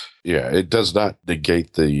not, it does not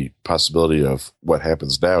negate the possibility of what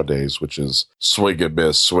happens nowadays, which is swing and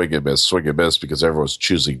miss, swing and miss, swing and miss, because everyone's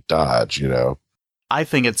choosing dodge, I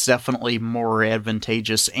think it's definitely more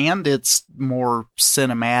advantageous, and it's more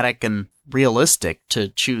cinematic and realistic to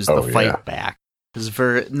choose the fight back.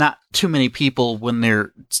 There's not too many people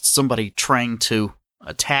when somebody trying to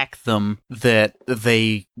attack them that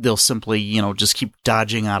they'll simply, just keep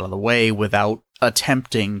dodging out of the way without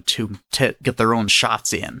attempting to get their own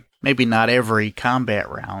shots in. Maybe not every combat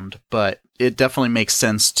round, but it definitely makes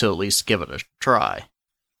sense to at least give it a try.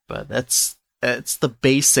 But that's the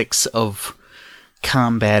basics of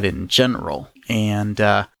combat in general. And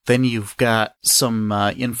then you've got some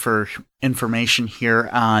information here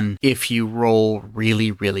on if you roll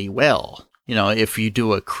really, really well. If you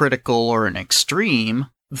do a critical or an extreme,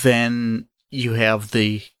 then you have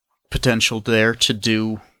the potential there to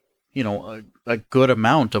do, a good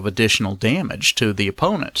amount of additional damage to the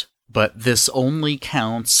opponent. But this only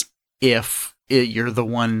counts if you're the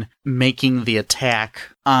one making the attack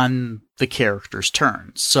on the character's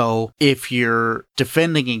turn. So if you're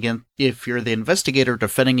the investigator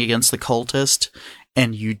defending against the cultist,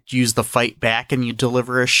 and you use the fight back and you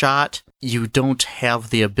deliver a shot, you don't have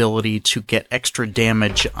the ability to get extra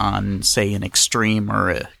damage on, say, an extreme or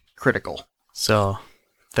a critical. So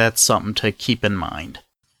that's something to keep in mind.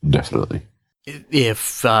 Definitely.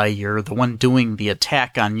 If you're the one doing the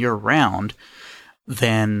attack on your round,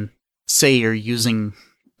 then say you're using,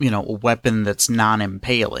 a weapon that's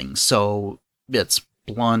non-impaling. So it's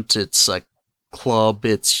blunt, it's a club,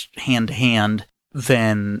 it's hand-to-hand.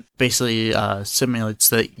 Then basically simulates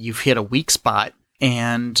that you've hit a weak spot,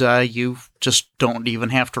 and you just don't even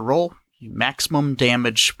have to roll. Maximum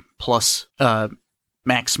damage plus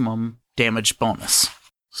maximum damage bonus.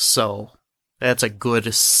 So that's a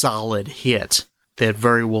good, solid hit that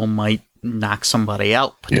very well might knock somebody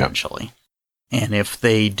out, potentially. Yeah. And if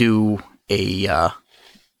they do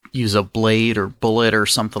use a blade or bullet or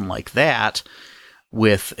something like that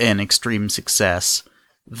with an extreme success,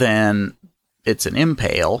 then it's an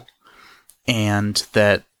impale, and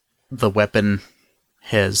that the weapon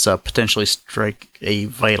has potentially strike a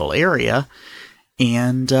vital area,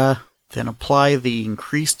 and then apply the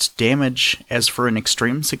increased damage as for an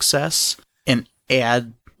extreme success, and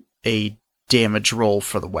add a damage roll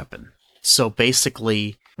for the weapon. So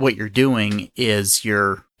basically, what you're doing is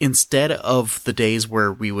instead of the days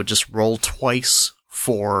where we would just roll twice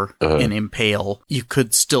for an impale, you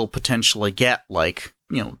could still potentially get,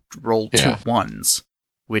 roll 2 ones,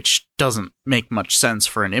 which doesn't make much sense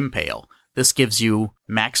for an impale. This gives you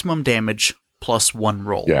maximum damage plus 1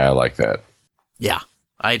 roll. Yeah, I like that. Yeah,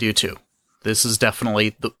 I do too. This is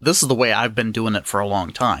definitely this is the way I've been doing it for a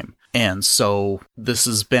long time. And so this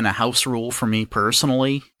has been a house rule for me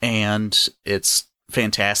personally, and it's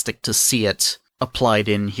fantastic to see it applied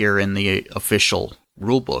in here in the official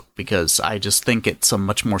rulebook, because I just think it's a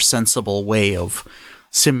much more sensible way of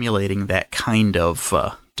simulating that kind of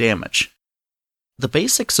damage. The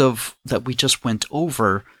basics of that we just went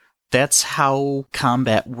over, that's how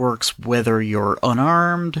combat works, whether you're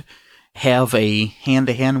unarmed, have a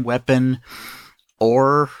hand-to-hand weapon,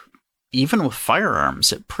 or even with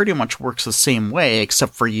firearms. It pretty much works the same way,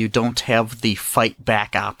 except for you don't have the fight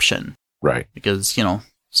back option. Right. Because,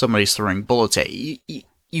 somebody's throwing bullets at you.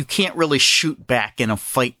 You can't really shoot back in a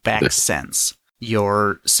fight back sense.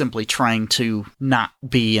 You're simply trying to not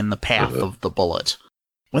be in the path of the bullet.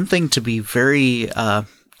 One thing to be very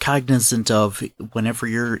cognizant of whenever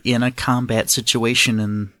you're in a combat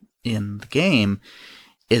situation in the game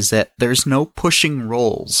is that there's no pushing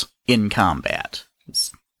rolls in combat.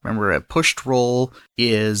 Remember, a pushed roll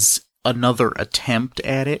is another attempt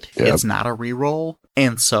at it. Yep. It's not a reroll.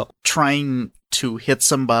 And so trying to hit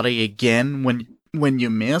somebody again when you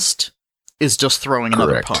missed is just throwing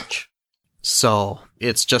another punch. So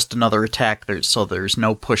it's just another attack. There's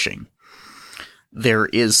no pushing. There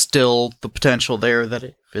is still the potential there that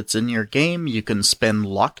if it's in your game, you can spend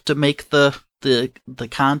luck to make the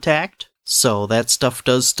contact. So that stuff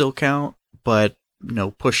does still count, but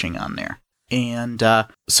no pushing on there. And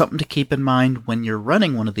something to keep in mind when you're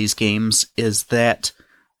running one of these games is that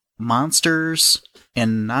monsters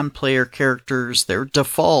and non-player characters, their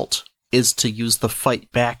default is to use the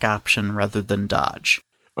fight back option rather than dodge.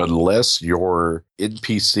 Unless your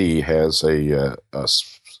NPC has a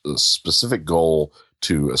specific goal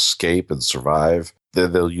to escape and survive,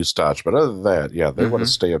 then they'll use dodge. But other than that, they want to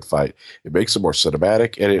stay and fight. It makes it more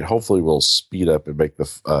cinematic, and it hopefully will speed up and make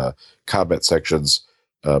the combat sections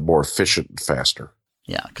more efficient and faster.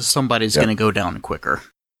 Yeah, because somebody's going to go down quicker.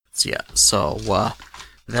 So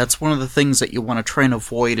that's one of the things that you want to try and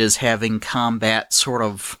avoid is having combat sort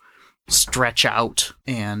of stretch out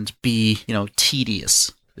and be,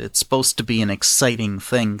 tedious. It's supposed to be an exciting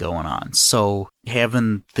thing going on. So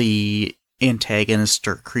having the antagonist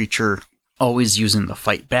or creature always using the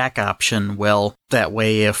fight back option, well, that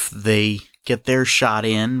way if they get their shot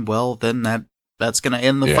in, well, then that's going to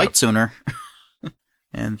end the fight sooner.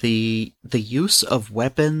 And the use of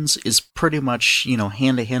weapons is pretty much,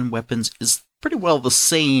 hand-to-hand weapons is pretty well the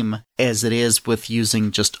same as it is with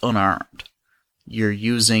using just unarmed. You're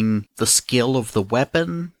using the skill of the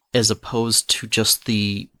weapon as opposed to just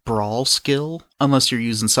the brawl skill, unless you're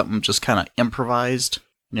using something just kind of improvised.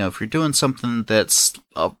 If you're doing something that's,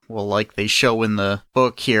 like they show in the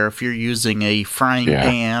book here, if you're using a frying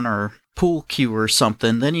pan or pool cue or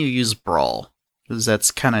something, then you use brawl, because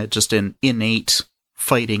that's kind of just an innate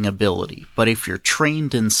fighting ability. But if you're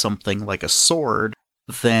trained in something like a sword,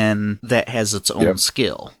 then that has its own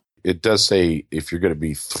skill. It does say if you're going to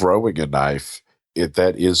be throwing a knife,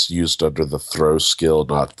 that is used under the throw skill,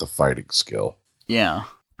 not the fighting skill. Yeah.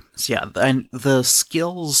 So and the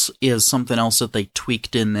skills is something else that they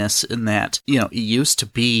tweaked in this, in that, it used to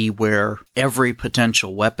be where every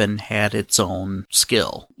potential weapon had its own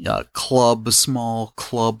skill. Club small,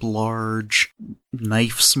 club large,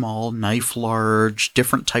 knife small, knife large,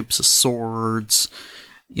 different types of swords,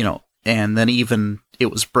 and then even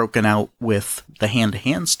it was broken out with the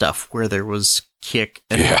hand-to-hand stuff where there was kick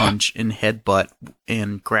and punch and headbutt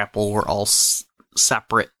and grapple were all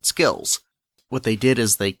separate skills. What they did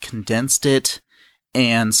is they condensed it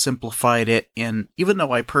and simplified it, and even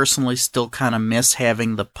though I personally still kind of miss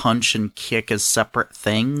having the punch and kick as separate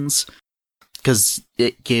things, because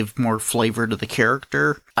it gave more flavor to the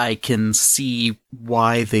character, I can see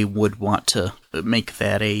why they would want to make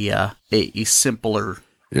that a simpler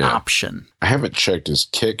option. I haven't checked. Is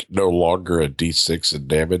kick no longer a D6 in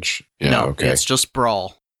damage? No, it's just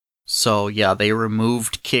brawl. So, they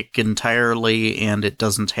removed kick entirely, and it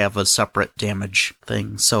doesn't have a separate damage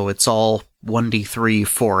thing. So it's all 1d3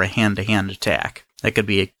 for a hand-to-hand attack. That could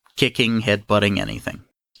be a kicking, headbutting, anything.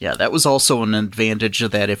 Yeah, that was also an advantage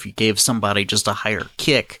of that if you gave somebody just a higher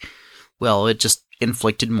kick, well, it just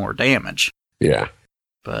inflicted more damage. Yeah.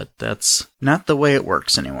 But that's not the way it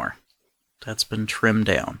works anymore. That's been trimmed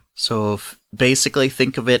down. So basically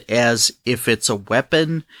think of it as if it's a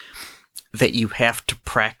weapon that you have to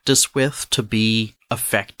practice with to be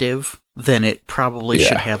effective, then it probably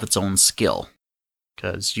should have its own skill.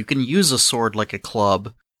 Because you can use a sword like a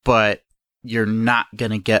club, but you're not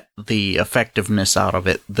going to get the effectiveness out of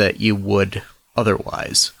it that you would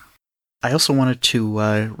otherwise. I also wanted to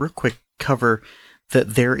real quick cover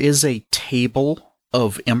that there is a table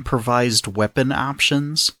of improvised weapon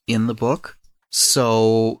options in the book.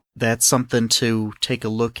 So that's something to take a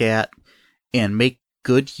look at and make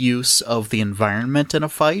good use of the environment in a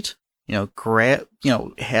fight. Ask,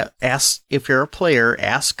 if you're a player,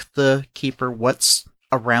 ask the keeper what's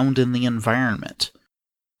around in the environment.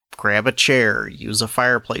 Grab a chair, use a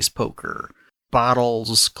fireplace poker,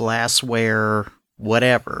 bottles, glassware,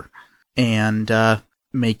 whatever, and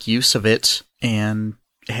make use of it and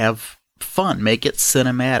have fun. Make it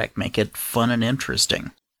cinematic, make it fun and interesting.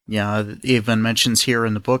 It even mentions here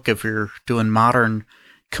in the book, if you're doing modern,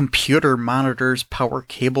 computer monitors, power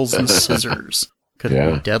cables, and scissors. Could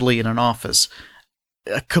be deadly in an office.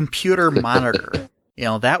 A computer monitor,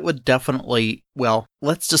 that would definitely,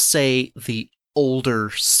 let's just say the older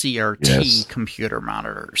CRT computer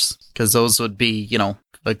monitors, because those would be,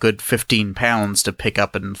 a good 15 pounds to pick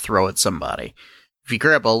up and throw at somebody. If you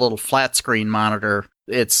grab a little flat screen monitor,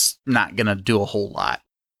 it's not going to do a whole lot.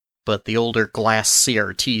 But the older glass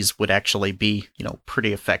CRTs would actually be,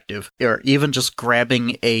 pretty effective. Or even just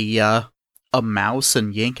grabbing a mouse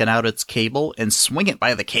and yanking out its cable and swing it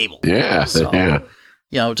by the cable.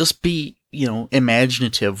 Just be,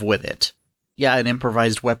 imaginative with it. An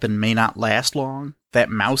improvised weapon may not last long.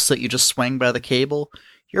 That mouse that you just swung by the cable,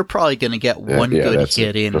 you're probably going to get one good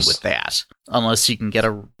hit in with that. Unless you can get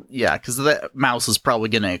because that mouse is probably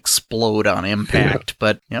going to explode on impact,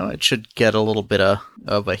 but, it should get a little bit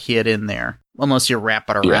of a hit in there. Unless you wrap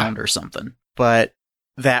it around or something. But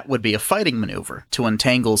that would be a fighting maneuver to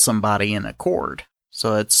entangle somebody in a cord.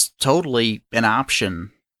 So it's totally an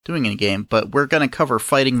option doing in a game, but we're going to cover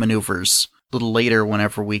fighting maneuvers a little later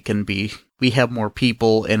whenever we have more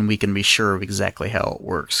people and we can be sure of exactly how it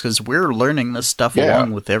works, because we're learning this stuff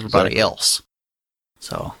along with everybody else.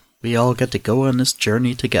 So we all get to go on this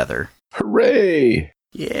journey together. Hooray!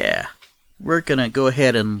 Yeah. We're going to go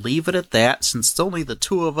ahead and leave it at that, since it's only the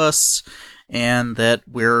two of us, and that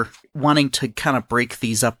we're wanting to kind of break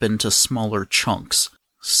these up into smaller chunks.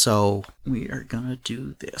 So we are going to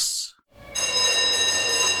do this.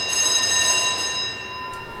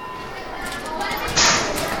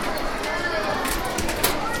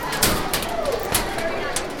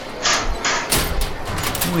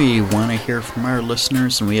 We want to hear from our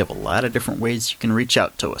listeners, and we have a lot of different ways you can reach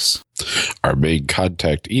out to us. Our main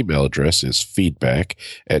contact email address is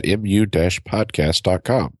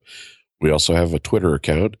feedback@mu-podcast.com. We also have a Twitter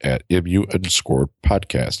account at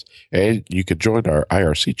 @mu_podcast, and you can join our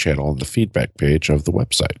IRC channel on the feedback page of the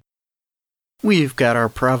website. We've got our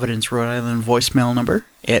Providence, Rhode Island voicemail number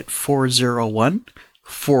at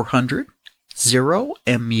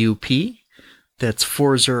 401-400-0MUP. That's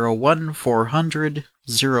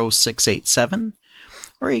 401-400-0687.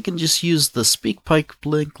 Or you can just use the SpeakPipe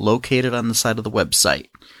link located on the side of the website.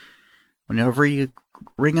 Whenever you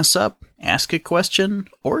ring us up, ask a question,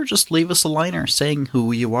 or just leave us a liner saying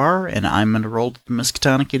who you are, and I'm enrolled at the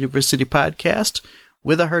Miskatonic University Podcast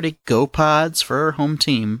with a hearty Go Pods for our home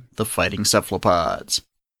team, the Fighting Cephalopods.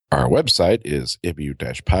 Our website is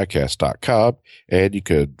mu-podcast.com, and you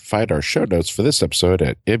could find our show notes for this episode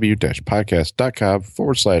at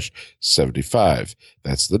mu-podcast.com/75.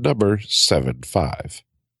 That's the number 75.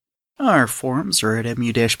 Our forums are at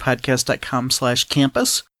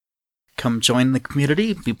mu-podcast.com/campus. Come join the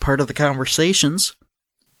community, be part of the conversations.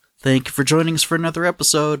 Thank you for joining us for another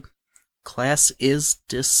episode. Class is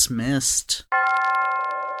dismissed.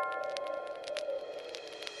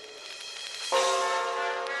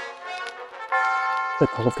 The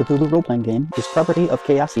Call of Cthulhu role-playing game is property of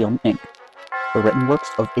Chaosium, Inc. The written works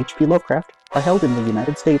of H.P. Lovecraft are held in the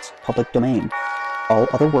United States public domain. All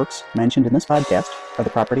other works mentioned in this podcast are the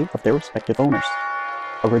property of their respective owners.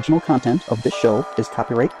 Original content of this show is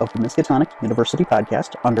copyright of the Miskatonic University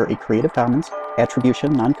Podcast under a Creative Commons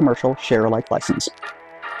Attribution Non-Commercial Share-alike license.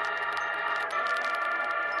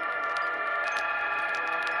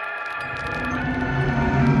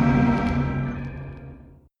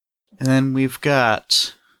 And then we've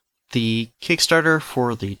got the Kickstarter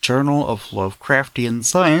for the Journal of Lovecraftian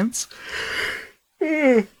Science.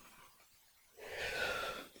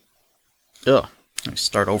 Oh, let me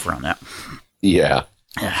start over on that. Yeah.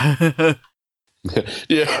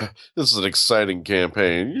 Yeah, this is an exciting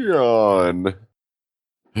campaign. Yawn.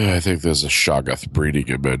 I think there's a Shoggoth breeding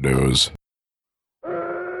in my nose.